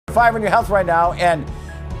5 on your health right now, and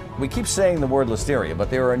we keep saying the word Listeria,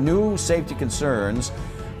 but there are new safety concerns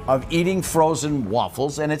of eating frozen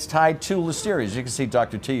waffles, and it's tied to Listeria. As you can see,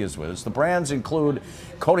 Dr. T is with us. The brands include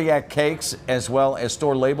Kodiak cakes as well as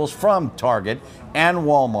store labels from Target and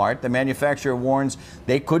Walmart. The manufacturer warns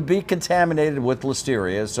they could be contaminated with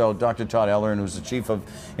Listeria. So Dr. Todd Ellerin, who's the chief of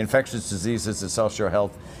infectious diseases at South Shore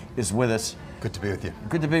Health, is with us. Good to be with you.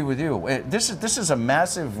 Good to be with you. This is a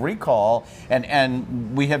massive recall,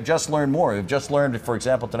 and we have just learned more. We've just learned, for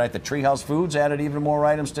example, tonight that Treehouse Foods added even more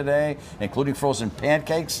items today, including frozen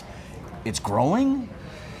pancakes. It's growing?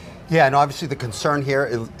 Yeah, and obviously the concern here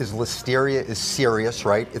is Listeria is serious,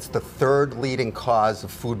 right? It's the third leading cause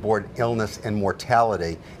of foodborne illness and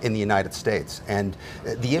mortality in the United States. And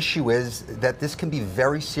the issue is that this can be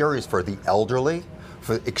very serious for the elderly,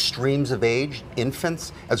 for extremes of age,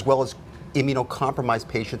 infants, as well as immunocompromised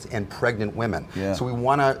patients and pregnant women. Yeah. So we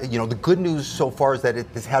want to, the good news so far is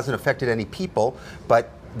that this hasn't affected any people,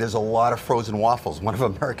 but there's a lot of frozen waffles. One of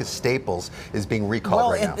America's staples is being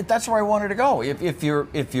recalled right now. Well, that's where I wanted to go. If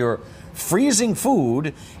you're freezing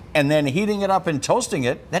food and then heating it up and toasting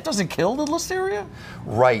it, that doesn't kill the Listeria?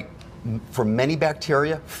 Right. For many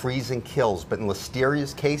bacteria, freezing kills, but in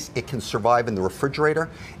Listeria's case, it can survive in the refrigerator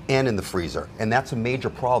and in the freezer, and that's a major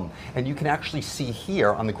problem. And you can actually see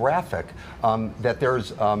here on the graphic that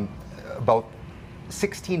there's about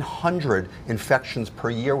 1,600 infections per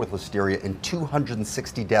year with Listeria and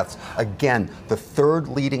 260 deaths. Again, the third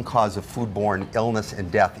leading cause of foodborne illness and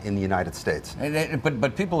death in the United States.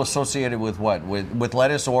 But people associate it with what? With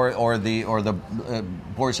lettuce or the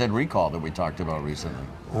boar's head recall that we talked about recently.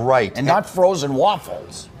 Right. And not frozen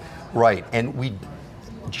waffles. Right. And we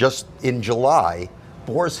just in July,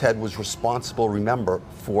 Boar's Head was responsible, remember,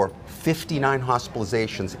 for 59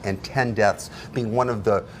 hospitalizations and 10 deaths, being one of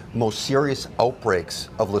the most serious outbreaks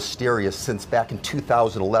of Listeria since back in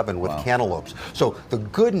 2011 with cantaloupes. So the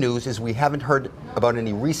good news is we haven't heard about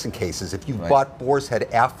any recent cases. If you've bought Boar's Head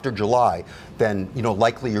after July, then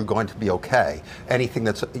likely you're going to be okay. Anything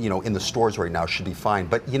that's in the stores right now should be fine.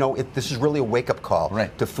 But this is really a wake-up call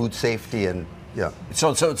to food safety and. Yeah.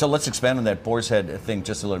 So let's expand on that Boar's Head thing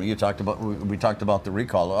just a little bit. We talked about the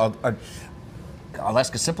recall. I'll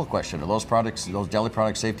ask a simple question: are those deli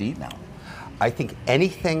products, safe to eat now? I think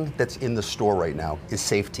anything that's in the store right now is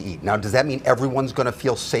safe to eat. Now, does that mean everyone's going to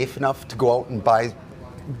feel safe enough to go out and buy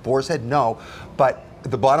Boar's Head? No, but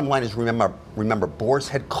the bottom line is remember, Boar's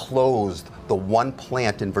Head closed the one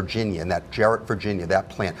plant in Virginia, in that Jarrett, Virginia, that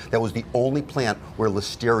plant. That was the only plant where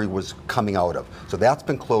Listeria was coming out of. So that's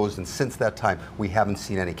been closed, and since that time, we haven't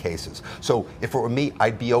seen any cases. So if it were me,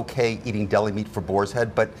 I'd be okay eating deli meat for Boar's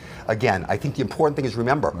Head, but again, I think the important thing is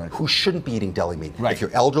remember, who shouldn't be eating deli meat? If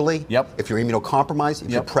you're elderly, if you're immunocompromised, if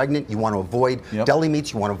you're pregnant, you want to avoid deli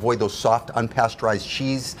meats, you want to avoid those soft, unpasteurized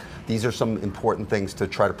cheese. These are some important things to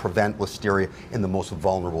try to prevent Listeria in the most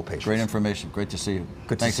vulnerable patients. Great information. Great to see you.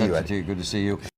 Good to see you, Ed. Good to see you.